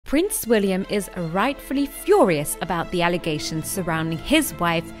Prince William is rightfully furious about the allegations surrounding his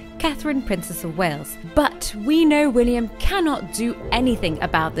wife, Catherine, Princess of Wales. But we know William cannot do anything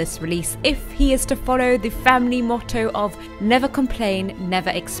about this release if he is to follow the family motto of never complain, never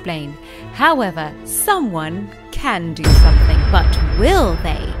explain. However, someone can do something, but will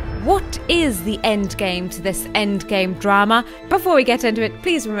they? What is the endgame to this endgame drama? Before we get into it,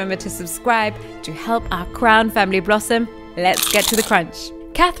 please remember to subscribe to help our crown family blossom. Let's get to the crunch.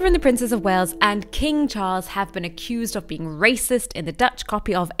 Catherine, the Princess of Wales, and King Charles have been accused of being racist in the Dutch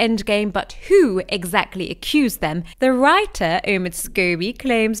copy of Endgame, but who exactly accused them? The writer, Omid Scobie,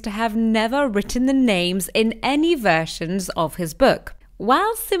 claims to have never written the names in any versions of his book,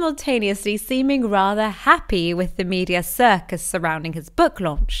 while simultaneously seeming rather happy with the media circus surrounding his book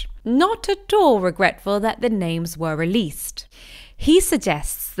launch. Not at all regretful that the names were released. He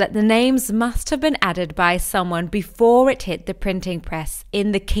suggests that the names must have been added by someone before it hit the printing press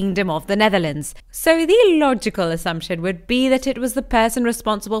in the Kingdom of the Netherlands. So the logical assumption would be that it was the person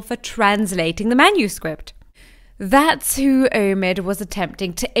responsible for translating the manuscript. That's who Omid was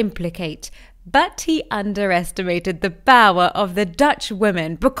attempting to implicate. But he underestimated the power of the Dutch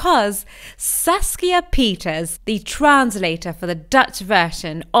women because Saskia Peters, the translator for the Dutch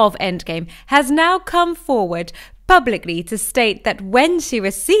version of Endgame, has now come forward publicly to state that when she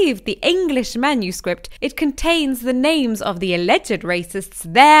received the English manuscript, it contains the names of the alleged racists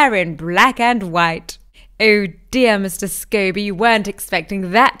there in black and white. Oh dear, Mr. Scobie, you weren't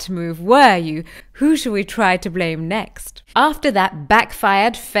expecting that move, were you? Who shall we try to blame next? After that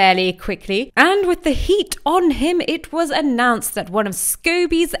backfired fairly quickly, and with the heat on him, it was announced that one of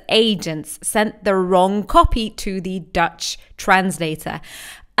Scobie's agents sent the wrong copy to the Dutch translator.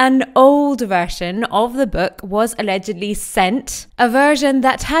 An old version of the book was allegedly sent, a version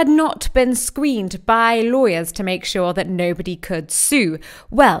that had not been screened by lawyers to make sure that nobody could sue.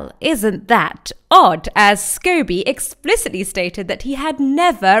 Well, isn't that odd, as Scobie explicitly stated that he had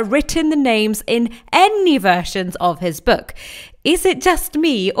never written the names in any versions of his book. Is it just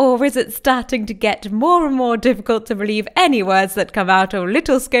me, or is it starting to get more and more difficult to believe any words that come out of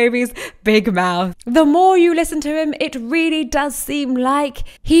little Scobie's big mouth? The more you listen to him, it really does seem like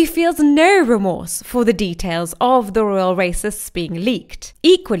he feels no remorse for the details of the royal racists being leaked.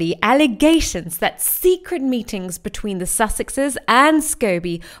 Equally, allegations that secret meetings between the Sussexes and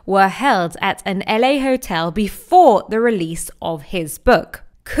Scobie were held at an LA hotel before the release of his book.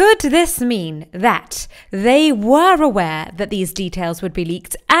 Could this mean that they were aware that these details would be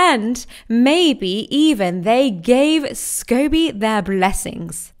leaked and maybe even they gave Scobie their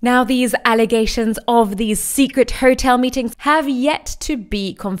blessings? Now, these allegations of these secret hotel meetings have yet to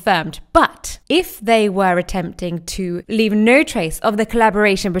be confirmed, but if they were attempting to leave no trace of the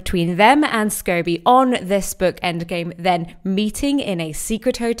collaboration between them and Scobie on this book Endgame, then meeting in a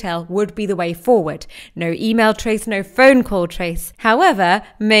secret hotel would be the way forward. No email trace, no phone call trace. However,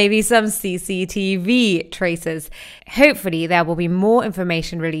 maybe some CCTV traces. Hopefully there will be more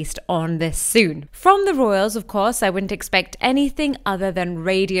information released on this soon. From the royals, of course, I wouldn't expect anything other than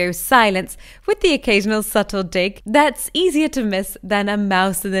radio silence, with the occasional subtle dig that's easier to miss than a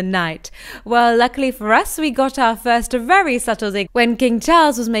mouse in the night. Well, luckily for us, we got our first very subtle dig when King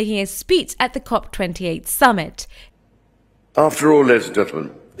Charles was making a speech at the COP28 summit. After all, ladies and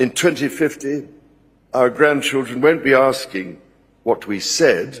gentlemen, in 2050, our grandchildren won't be asking what we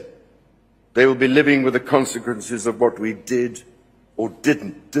said. They will be living with the consequences of what we did or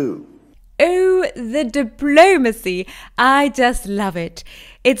didn't do. Oh, the diplomacy. I just love it.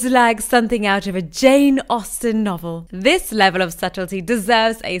 It's like something out of a Jane Austen novel. This level of subtlety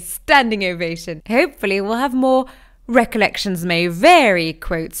deserves a standing ovation. Hopefully we'll have more recollections may vary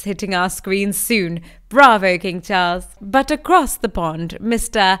quotes hitting our screens soon. Bravo, King Charles. But across the pond,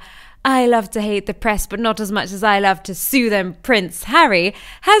 Mr. I love to hate the press, but not as much as I love to sue them, Prince Harry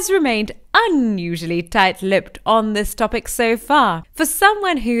has remained unusually tight-lipped on this topic so far. For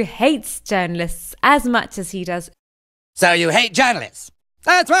someone who hates journalists as much as he does. So you hate journalists?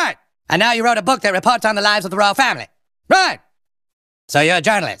 That's right. And now you wrote a book that reports on the lives of the royal family. Right. So you're a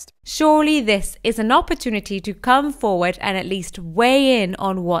journalist. Surely this is an opportunity to come forward and at least weigh in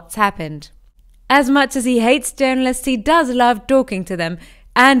on what's happened. As much as he hates journalists, he does love talking to them,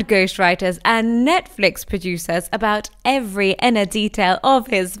 and ghostwriters and Netflix producers about every inner detail of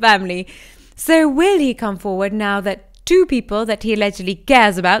his family. So will he come forward now that two people that he allegedly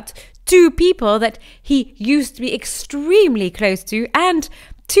cares about, two people that he used to be extremely close to, and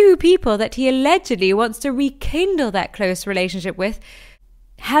two people that he allegedly wants to rekindle that close relationship with,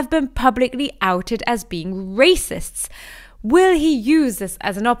 have been publicly outed as being racists? Will he use this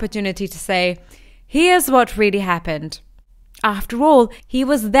as an opportunity to say, here's what really happened? After all, he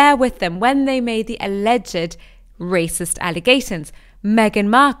was there with them when they made the alleged racist allegations. Meghan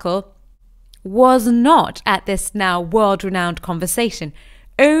Markle was not at this now world-renowned conversation.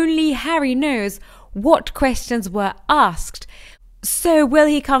 Only Harry knows what questions were asked. So will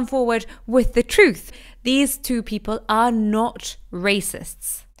he come forward with the truth? These two people are not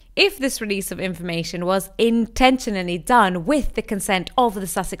racists. If this release of information was intentionally done with the consent of the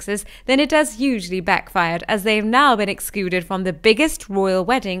Sussexes, then it has hugely backfired, as they've now been excluded from the biggest royal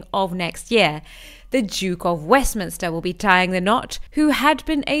wedding of next year. The Duke of Westminster will be tying the knot, who had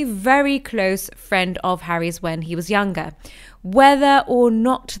been a very close friend of Harry's when he was younger. Whether or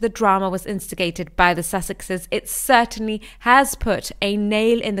not the drama was instigated by the Sussexes, it certainly has put a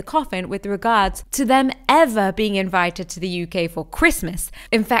nail in the coffin with regards to them ever being invited to the UK for Christmas.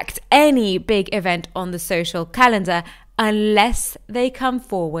 In fact, any big event on the social calendar, unless they come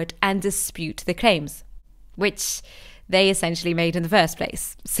forward and dispute the claims, which they essentially made in the first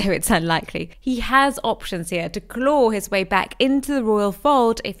place, so it's unlikely. He has options here to claw his way back into the royal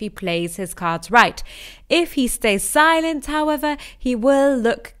fold if he plays his cards right. If he stays silent, however, he will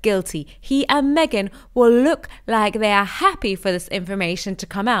look guilty. He and Meghan will look like they are happy for this information to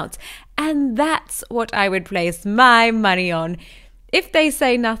come out, and that's what I would place my money on. If they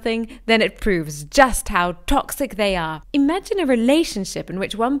say nothing, then it proves just how toxic they are. Imagine a relationship in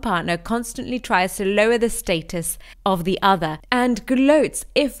which one partner constantly tries to lower the status of the other and gloats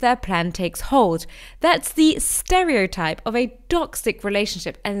if their plan takes hold. That's the stereotype of a toxic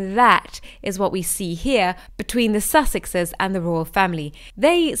relationship, and that is what we see here between the Sussexes and the royal family.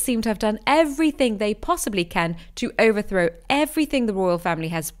 They seem to have done everything they possibly can to overthrow everything the royal family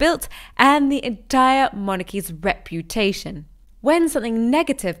has built and the entire monarchy's reputation. When something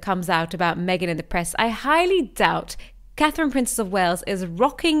negative comes out about Meghan in the press, I highly doubt Catherine, Princess of Wales, is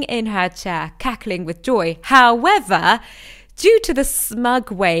rocking in her chair, cackling with joy. However, due to the smug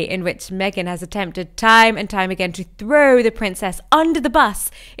way in which Meghan has attempted time and time again to throw the princess under the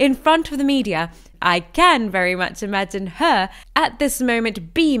bus in front of the media, I can very much imagine her at this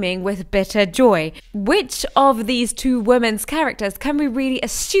moment beaming with bitter joy. Which of these two women's characters can we really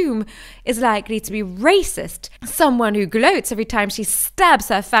assume is likely to be racist? Someone who gloats every time she stabs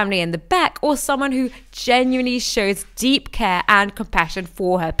her family in the back, or someone who genuinely shows deep care and compassion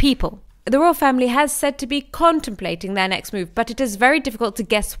for her people? The royal family has said to be contemplating their next move, but it is very difficult to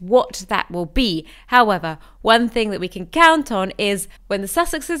guess what that will be. However, one thing that we can count on is when the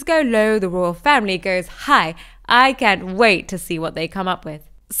Sussexes go low, the royal family goes high. I can't wait to see what they come up with.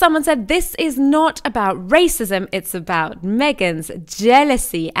 Someone said this is not about racism, it's about Meghan's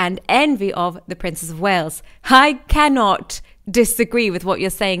jealousy and envy of the Princess of Wales. I cannot disagree with what you're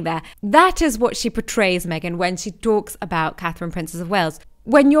saying there. That is what she portrays, Meghan, when she talks about Catherine, Princess of Wales.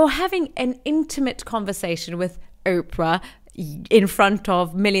 When you're having an intimate conversation with Oprah in front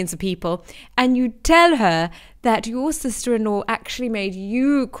of millions of people, and you tell her that your sister-in-law actually made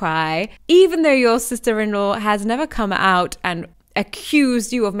you cry, even though your sister-in-law has never come out and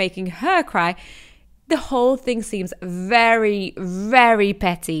accused you of making her cry, the whole thing seems very, very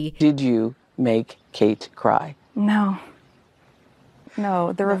petty. Did you make Kate cry? No,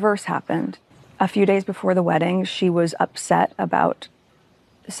 the reverse happened. A few days before the wedding, she was upset about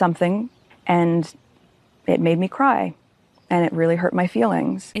something, and it made me cry, and it really hurt my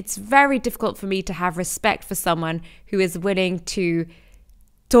feelings. It's very difficult for me to have respect for someone who is willing to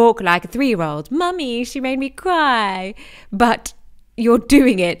talk like a 3-year-old. Mummy, she made me cry. But you're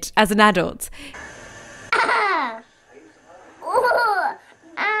doing it as an adult. Ah! Oh,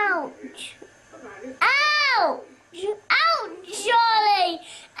 ouch! Ouch! Ouch, Charlie!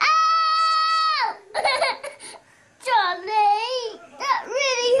 Ow! Charlie! That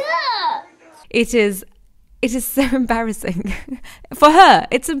really hurt! It is so embarrassing for her.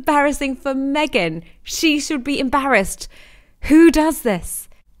 It's embarrassing for Meghan. She should be embarrassed. Who does this?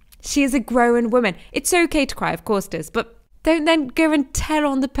 She is a grown woman. It's okay to cry, of course it is, but don't then go and tell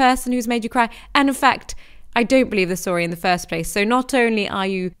on the person who's made you cry. And in fact, I don't believe the story in the first place. So not only are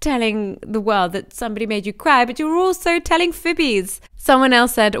you telling the world that somebody made you cry, but you're also telling fibbies. Someone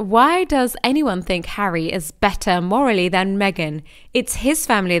else said, why does anyone think Harry is better morally than Meghan? It's his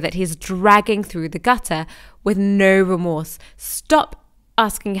family that he's dragging through the gutter with no remorse. Stop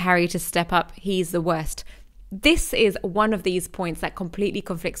asking Harry to step up. He's the worst. This is one of these points that completely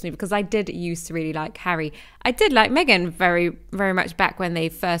conflicts me, because I did used to really like Harry. I did like Meghan very, very much back when they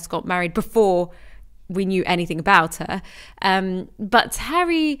first got married, before we knew anything about her. But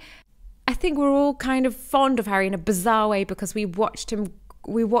Harry, I think we're all kind of fond of Harry in a bizarre way because we watched him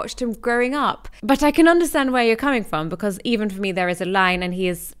growing up. But I can understand where you're coming from, because even for me there is a line, and he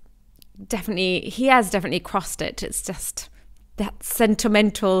has definitely crossed it. It's just that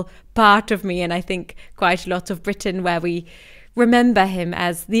sentimental part of me, and I think quite a lot of Britain, where we remember him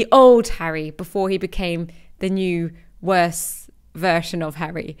as the old Harry before he became the new, worse version of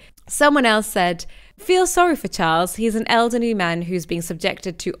Harry. Someone else said, feel sorry for Charles. He's an elderly man who's being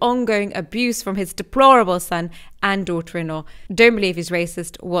subjected to ongoing abuse from his deplorable son and daughter-in-law. Don't believe he's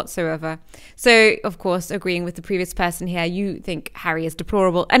racist whatsoever. So, of course, agreeing with the previous person here, you think Harry is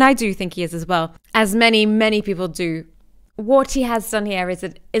deplorable, and I do think he is as well, as many people do. What he has done here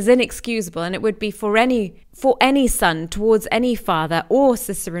is inexcusable, and it would be for any son towards any father or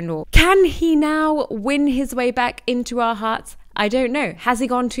sister-in-law. Can he now win his way back into our hearts? I don't know. Has he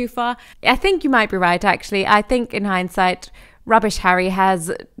gone too far? I think you might be right, actually. I think in hindsight, Rubbish Harry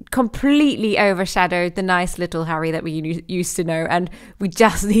has completely overshadowed the nice little Harry that we used to know, and we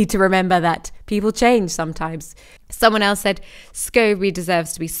just need to remember that people change sometimes. Someone else said, Scobie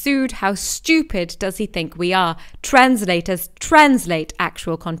deserves to be sued. How stupid does he think we are? Translators translate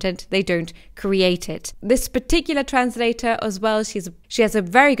actual content. They don't create it. This particular translator as well, she has a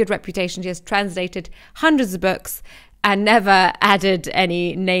very good reputation. She has translated hundreds of books and never added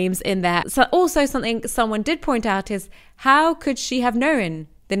any names in there. So also something someone did point out is, how could she have known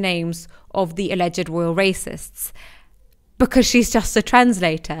the names of the alleged royal racists? Because she's just a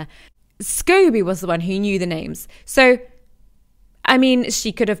translator. Scobie was the one who knew the names. So, I mean,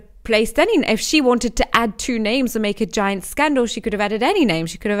 she could have placed if she wanted to add 2 names and make a giant scandal, she could have added any name.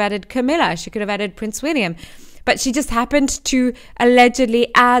 She could have added Camilla. She could have added Prince William. But she just happened to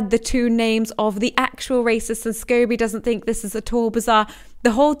allegedly add the 2 names of the actual racists, and Scobie doesn't think this is at all bizarre. The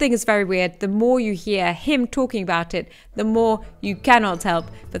whole thing is very weird. The more you hear him talking about it, the more you cannot help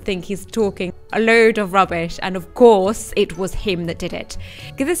but think he's talking a load of rubbish. And of course, it was him that did it.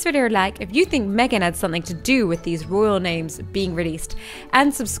 Give this video a like if you think Meghan had something to do with these royal names being released.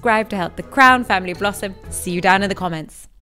 And subscribe to help the Crown family blossom. See you down in the comments.